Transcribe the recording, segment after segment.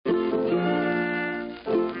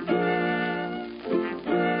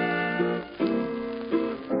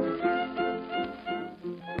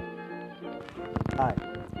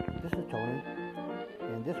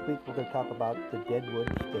week we're going to talk about the Deadwood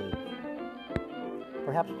Stage.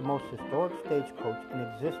 Perhaps the most historic stagecoach in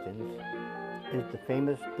existence is the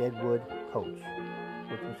famous Deadwood Coach,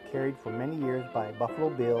 which was carried for many years by Buffalo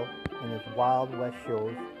Bill in his Wild West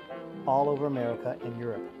shows all over America and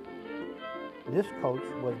Europe. This coach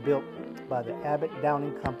was built by the Abbott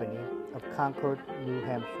Downing Company of Concord, New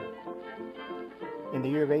Hampshire. In the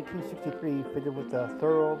year of 1863, fitted with the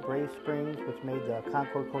thorough brace springs which made the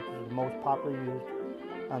Concord coaches the most popularly used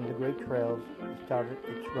on the great trails, it started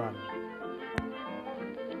its run.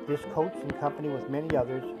 This coach, in company with many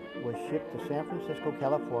others, was shipped to San Francisco,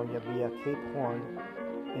 California via Cape Horn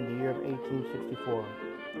in the year of 1864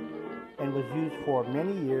 and was used for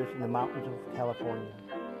many years in the mountains of California.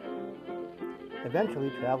 Eventually,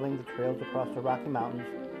 traveling the trails across the Rocky Mountains,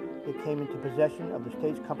 it came into possession of the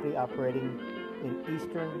stage company operating in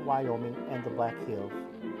eastern Wyoming and the Black Hills.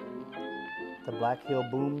 The Black Hill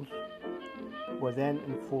booms were then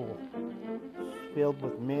in full, filled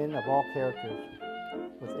with men of all characters,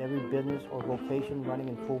 with every business or vocation running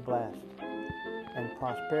in full blast, and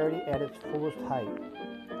prosperity at its fullest height.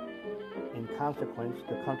 In consequence,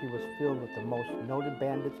 the country was filled with the most noted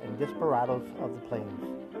bandits and desperados of the plains,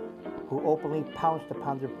 who openly pounced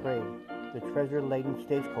upon their prey, the treasure-laden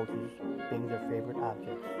stagecoaches being their favorite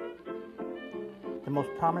objects. The most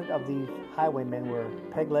prominent of these highwaymen were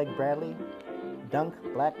Pegleg Bradley, Dunk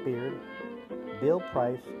Blackbeard, Bill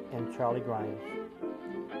Price, and Charlie Grimes.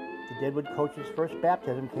 The Deadwood Coach's first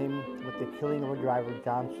baptism came with the killing of a driver,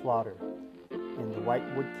 John Slaughter, in the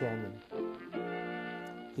Whitewood Canyon.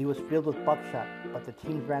 He was filled with buckshot, but the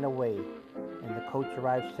teams ran away, and the coach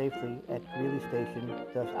arrived safely at Greeley Station,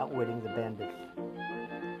 thus outwitting the bandits.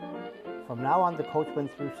 From now on, the coach went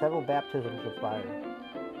through several baptisms of fire,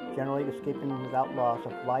 generally escaping without loss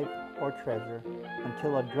of life or treasure,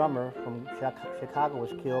 until a drummer from Chicago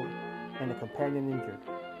was killed and a companion injured.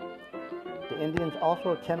 The Indians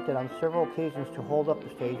also attempted on several occasions to hold up the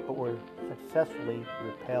stage, but were successfully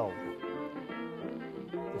repelled.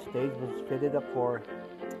 The stage was fitted up for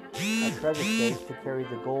a treasure stage to carry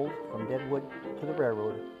the gold from Deadwood to the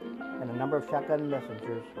railroad, and a number of shotgun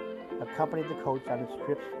messengers accompanied the coach on its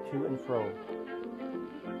trips to and fro.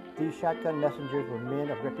 These shotgun messengers were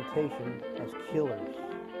men of reputation as killers: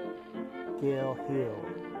 Gale Hill,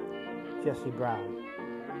 Jesse Brown,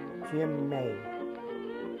 Jim May,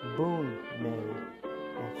 Boone May,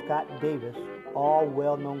 and Scott Davis, all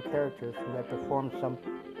well-known characters who had performed some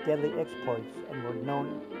deadly exploits and were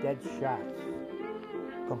known dead shots,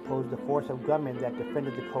 composed the force of gunmen that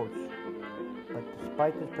defended the coach. But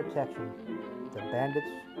despite this protection, the bandits,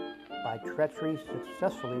 by treachery,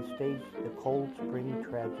 successfully staged the Cold Spring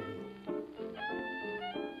tragedy.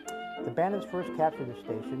 The bandits first captured the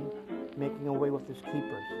station, making away with its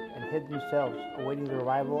keepers, and hid themselves, awaiting the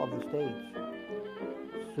arrival of the stage.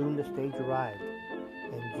 Soon the stage arrived,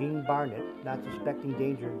 and Gene Barnett, not suspecting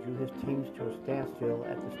danger, drew his teams to a standstill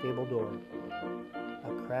at the stable door.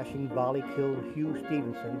 A crashing volley killed Hugh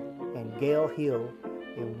Stevenson and Gale Hill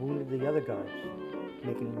and wounded the other guards,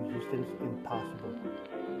 making resistance impossible.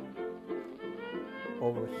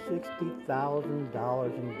 Over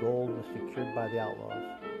 $60,000 in gold was secured by the outlaws.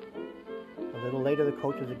 A little later, the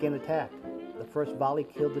coach was again attacked. The first volley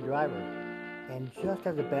killed the driver, and just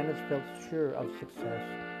as the bandits felt sure of success,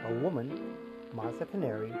 a woman, Martha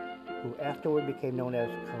Canary, who afterward became known as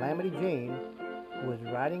Calamity Jane, who was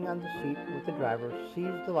riding on the seat with the driver,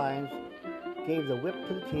 seized the lines, gave the whip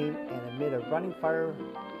to the team, and amid a running fire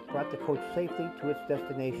brought the coach safely to its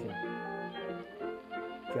destination.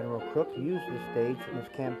 General Crook used the stage in his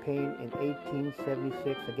campaign in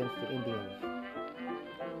 1876 against the Indians,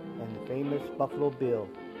 and the famous Buffalo Bill,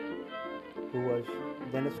 who was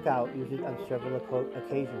then a scout, used it on several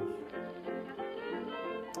occasions.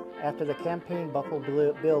 After the campaign, Buffalo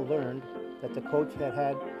Bill learned that the coach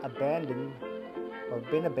had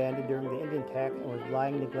been abandoned during the Indian attack and was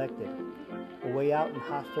lying neglected, away out in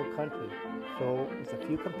hostile country. So, with a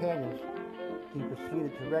few companions, he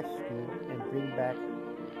proceeded to rescue and bring back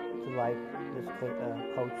to life this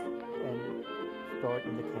coach and store it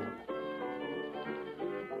in the camp.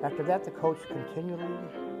 After that, the coach continually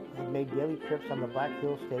had made daily trips on the Black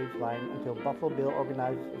Hill stage line until Buffalo Bill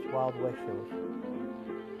organized its Wild West shows.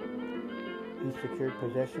 He secured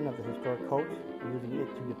possession of the historic coach, using it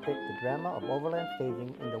to depict the drama of overland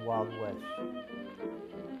staging in the Wild West.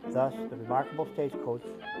 Thus, the remarkable stagecoach,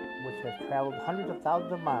 which has traveled hundreds of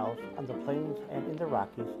thousands of miles on the plains and in the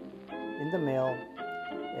Rockies, in the mail,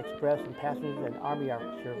 express and passenger and army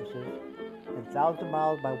services, and thousands of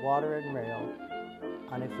miles by water and rail,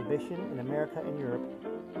 on exhibition in America and Europe,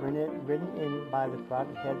 ridden in by the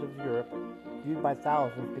crowded heads of Europe, viewed by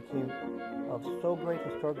thousands, became of so great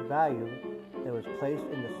historic value that it was placed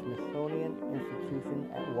in the Smithsonian Institution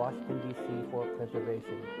at Washington, D.C. for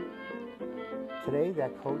preservation. Today,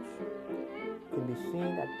 that coach can be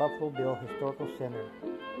seen at Buffalo Bill Historical Center,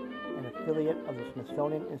 an affiliate of the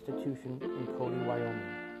Smithsonian Institution in Cody,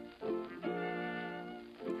 Wyoming.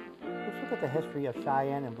 Let's look at the history of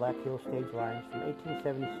Cheyenne and Black Hills stage lines from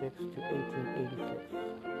 1876 to 1886.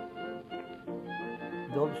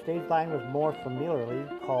 Though the stage line was more familiarly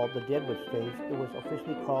called the Deadwood Stage, it was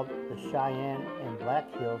officially called the Cheyenne and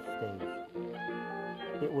Black Hills Stage.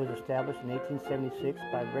 It was established in 1876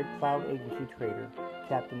 by Red Cloud Agency trader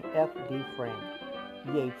Captain F.D. Frank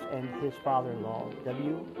Yates and his father-in-law,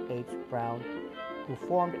 W.H. Brown, who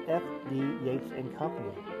formed F.D. Yates and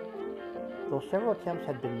Company. Though several attempts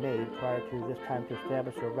had been made prior to this time to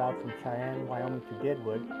establish a route from Cheyenne, Wyoming to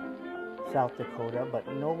Deadwood, South Dakota, but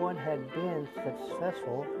no one had been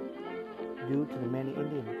successful due to the many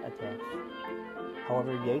Indian attacks.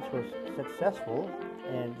 However, Yates was successful,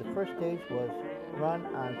 and the first stage was run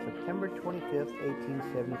on September 25,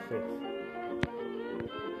 1876.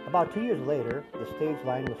 About 2 years later, the stage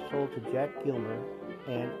line was sold to Jack Gilmer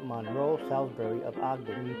and Monroe Salisbury of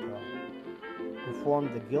Ogden, Utah, who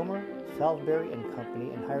formed the Gilmer, Salisbury and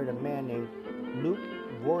Company and hired a man named Luke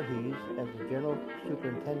Voorhees as the general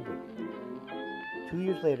superintendent. 2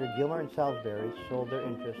 years later, Gilmer and Salisbury sold their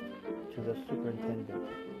interest to the superintendent,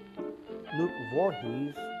 Luke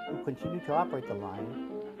Voorhees, who continued to operate the line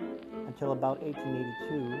until about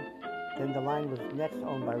 1882. Then the line was next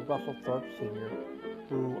owned by Russell Thorpe Sr.,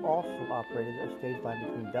 who also operated a stage line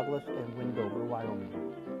between Douglas and Wendover, Wyoming.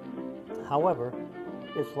 However,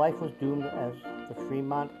 its life was doomed as the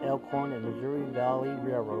Fremont, Elkhorn, and Missouri Valley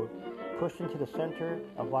Railroad pushed into the center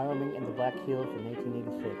of Wyoming and the Black Hills in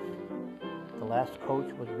 1886. The last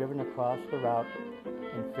coach was driven across the route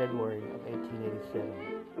in February of 1887.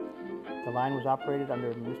 The line was operated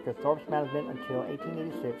under Mr. Thorpe's management until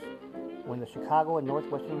 1886, when the Chicago and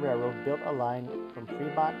Northwestern Railroad built a line from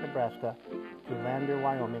Fremont, Nebraska to Lander,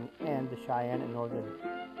 Wyoming, and the Cheyenne and Northern.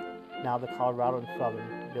 Now the Colorado and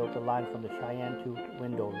Southern built a line from the Cheyenne to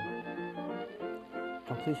Wendover.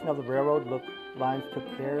 Completion of the railroad lines took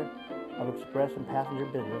care of express and passenger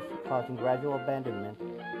business, causing gradual abandonment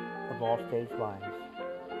of all stage lines.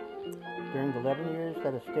 During the 11 years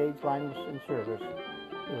that a stage line was in service,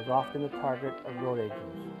 it was often the target of road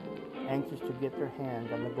agents, anxious to get their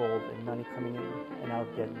hands on the gold and money coming in and out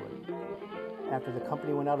of Deadwood. After the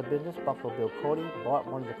company went out of business, Buffalo Bill Cody bought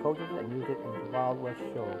one of the coaches and used it in his Wild West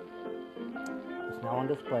show. It's now on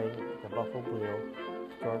display at the Buffalo Bill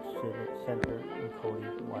Historic Center in Cody,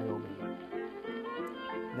 Wyoming.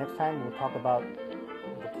 Next time we'll talk about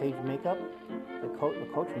the cage makeup, the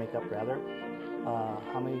coach makeup rather,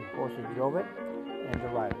 how many horses drove it, and the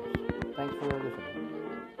riders. Thanks for listening.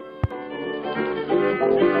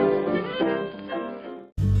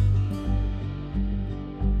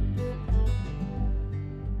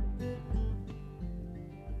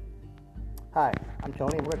 Hi, I'm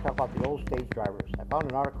Tony, and we're going to talk about the old stage drivers. I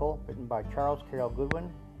found an article written by Charles Carroll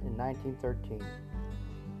Goodwin in 1913.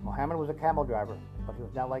 Mohammed was a camel driver, but he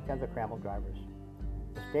was not like other camel drivers.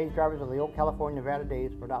 The stage drivers of the old California, Nevada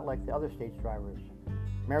days were not like the other stage drivers.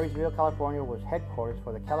 Marysville, California was headquarters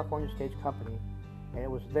for the California Stage Company, and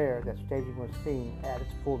it was there that staging was seen at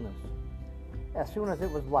its fullness. As soon as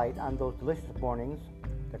it was light on those delicious mornings,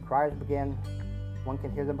 the cries began. One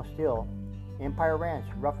can hear them still. Empire Ranch,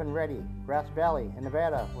 Rough and Ready, Grass Valley, and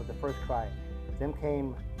Nevada was the first cry. Then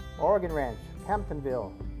came Oregon Ranch,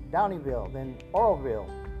 Camptonville, Downeyville, then Oroville,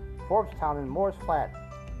 Forbestown, and Moore's Flat,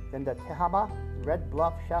 then the Tehama, Red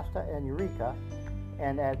Bluff, Shasta, and Eureka,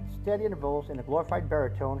 and at steady intervals in a glorified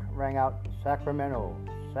baritone rang out Sacramento,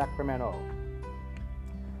 Sacramento.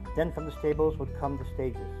 Then from the stables would come the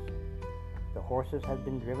stages. The horses had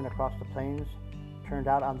been driven across the plains, turned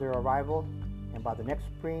out on their arrival, and by the next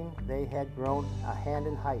spring they had grown a hand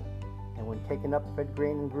in height, and when taken up, fed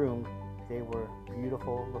grain, and groomed, they were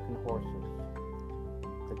beautiful-looking horses.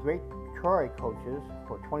 The great Troy coaches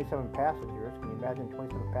for 27 passengers, can you imagine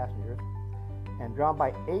 27 passengers, and drawn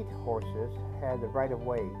by 8 horses, had the right of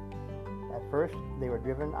way. At first, they were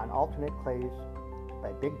driven on alternate clays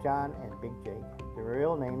by Big John and Big Jake. Their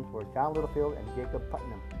real names were John Littlefield and Jacob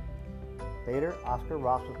Putnam. Later, Oscar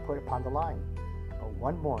Ross was put upon the line. But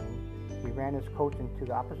one morning, he ran his coach into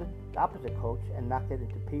the opposite coach and knocked it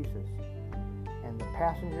into pieces. And the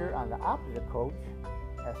passenger on the opposite coach,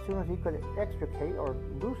 as soon as he could extricate or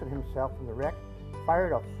loosen himself from the wreck,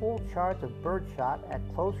 fired a full charge of birdshot at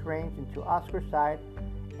close range into Oscar's side,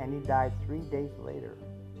 and he died 3 days later.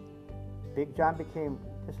 Big John became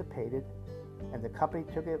dissipated and the company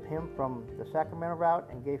took him from the Sacramento route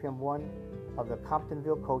and gave him one of the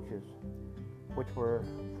Comptonville coaches, which were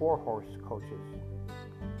 4-horse coaches.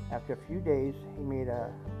 After a few days, he made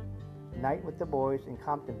a night with the boys in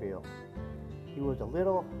Comptonville. He was a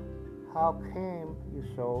little "how came you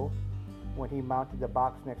so" when he mounted the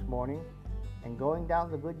box next morning, and going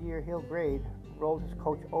down the Goodyear Hill grade, rolled his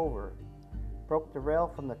coach over, broke the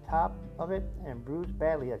rail from the top of it, and bruised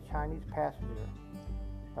badly a Chinese passenger,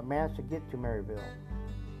 but managed to get to Maryville.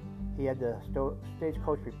 He had the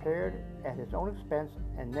stagecoach repaired at his own expense,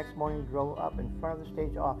 and next morning drove up in front of the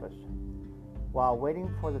stage office. While waiting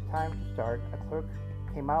for the time to start, a clerk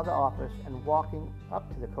came out of the office and, walking up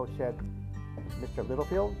to the coach, said, "Mr.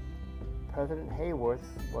 Littlefield, President Hayworth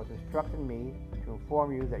was instructing me to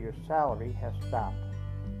inform you that your salary has stopped."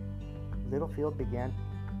 Littlefield began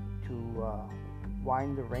to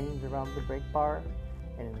wind the reins around the brake bar,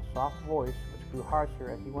 and in a soft voice, which grew harsher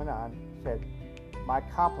as he went on, said, "My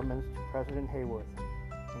compliments to President Hayworth,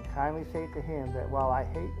 and kindly say to him that while I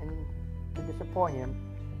hate to disappoint him,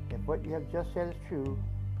 if what you have just said is true,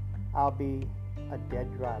 I'll be a dead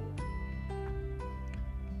driver."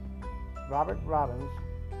 Robert Robbins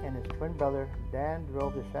and his twin brother Dan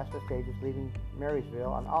drove the Shasta stages leaving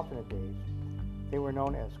Marysville on alternate days. They were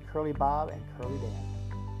known as Curly Bob and Curly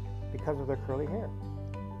Dan because of their curly hair.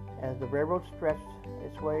 As the railroad stretched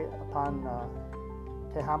its way upon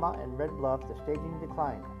Tehama and Red Bluff, the staging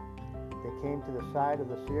declined. They came to the side of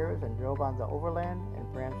the Sierras and drove on the overland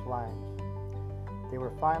and branch lines. They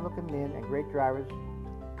were fine-looking men and great drivers.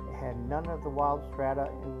 They had none of the wild strata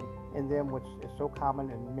in them which is so common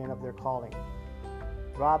in men of their calling.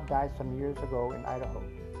 Rob died some years ago in Idaho,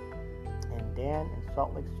 and Dan in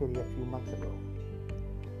Salt Lake City a few months ago.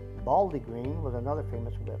 Baldy Green was another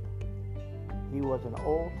famous whip. He was an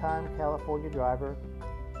old-time California driver,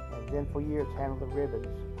 and then for years handled the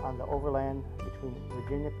ribbons on the overland between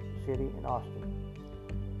Virginia City and Austin.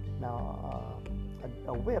 Now,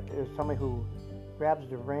 a whip is somebody who grabs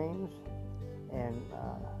the reins and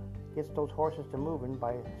gets those horses to moving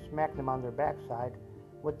by smacking them on their backside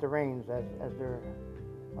with the reins as they're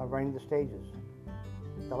running the stages.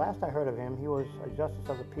 The last I heard of him, he was a justice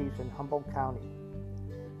of the peace in Humboldt County.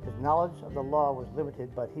 His knowledge of the law was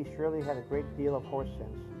limited, but he surely had a great deal of horse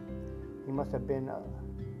sense. He must have been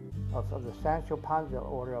of the Sancho Panza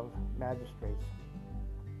order of magistrates.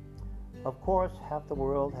 Of course, half the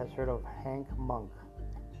world has heard of Hank Monk.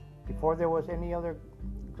 Before there was any other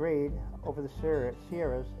grade over the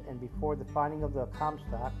Sierras, and before the finding of the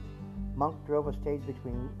Comstock, Monk drove a stage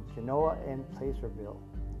between Genoa and Placerville.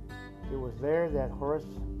 It was there that Horace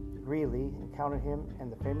Greeley encountered him,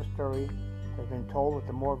 and the famous story has been told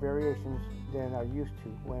with more variations than are used to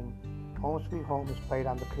when Home Sweet Home is played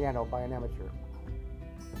on the piano by an amateur.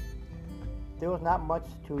 There was not much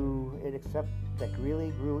to it except that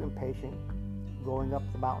Greeley grew impatient going up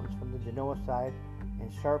the mountains from the Genoa side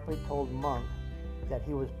and sharply told Monk that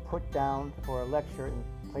he was put down for a lecture in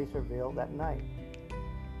Placerville that night.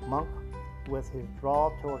 Monk, with his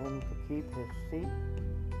drawl, told him to keep his seat,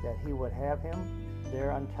 that he would have him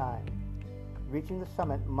there on time. Reaching the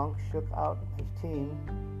summit, Monk shook out his team,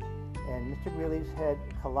 and Mr. Greeley's head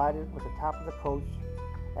collided with the top of the coach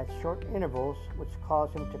at short intervals, which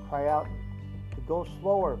caused him to cry out to go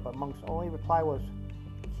slower, but Monk's only reply was,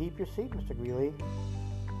 "Keep your seat, Mr. Greeley.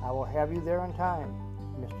 I will have you there on time."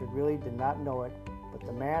 Mr. Greeley did not know it, but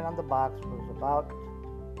the man on the box was about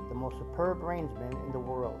the most superb reinsman in the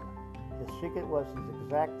world. His secret was his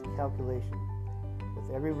exact calculation. With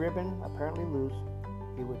every ribbon apparently loose,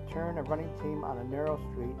 he would turn a running team on a narrow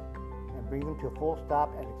street and bring them to a full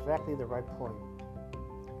stop at exactly the right point.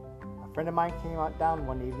 A friend of mine came down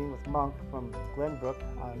one evening with Monk from Glenbrook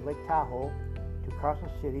on Lake Tahoe to Carson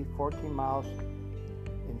City, 14 miles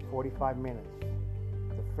in 45 minutes.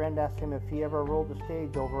 The friend asked him if he ever rolled the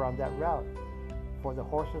stage over on that route, for the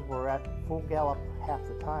horses were at full gallop half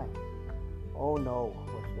the time. "Oh no,"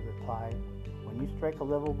 was the reply. "When you strike a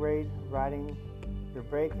level grade, riding your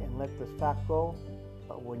brake and let the stock go,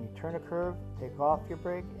 but when you turn a curve, take off your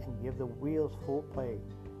brake and give the wheels full play,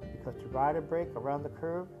 because to ride a brake around the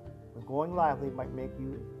curve when going lively might make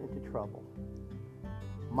you into trouble."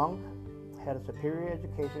 Monk had a superior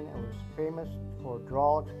education and was famous for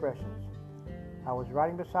drawl expressions. I was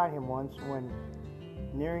riding beside him once when,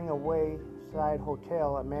 nearing a wayside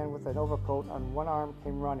hotel, a man with an overcoat on one arm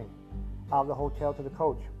came running out of the hotel to the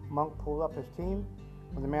coach. Monk pulled up his team.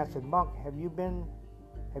 When the man said, "Monk, have you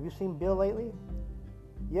seen Bill lately?"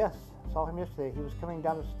 "Yes, saw him yesterday. He was coming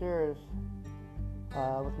down the stairs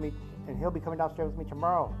with me, and he'll be coming downstairs with me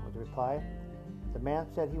tomorrow," was the reply. The man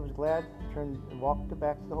said he was glad, turned and walked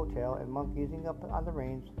back to the hotel, and Monk, easing up on the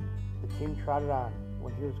reins, The team trotted on.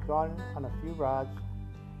 When he was gone on a few rods,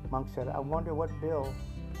 Monk said, "I wonder what bill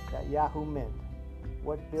that Yahoo meant."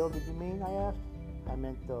 "What bill did you mean?" I asked. "I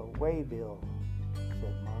meant the way bill,"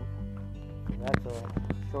 said Monk. So that's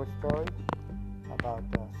a short story about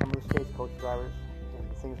some of the stagecoach drivers and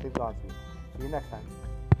the things they've gone through. See you next time.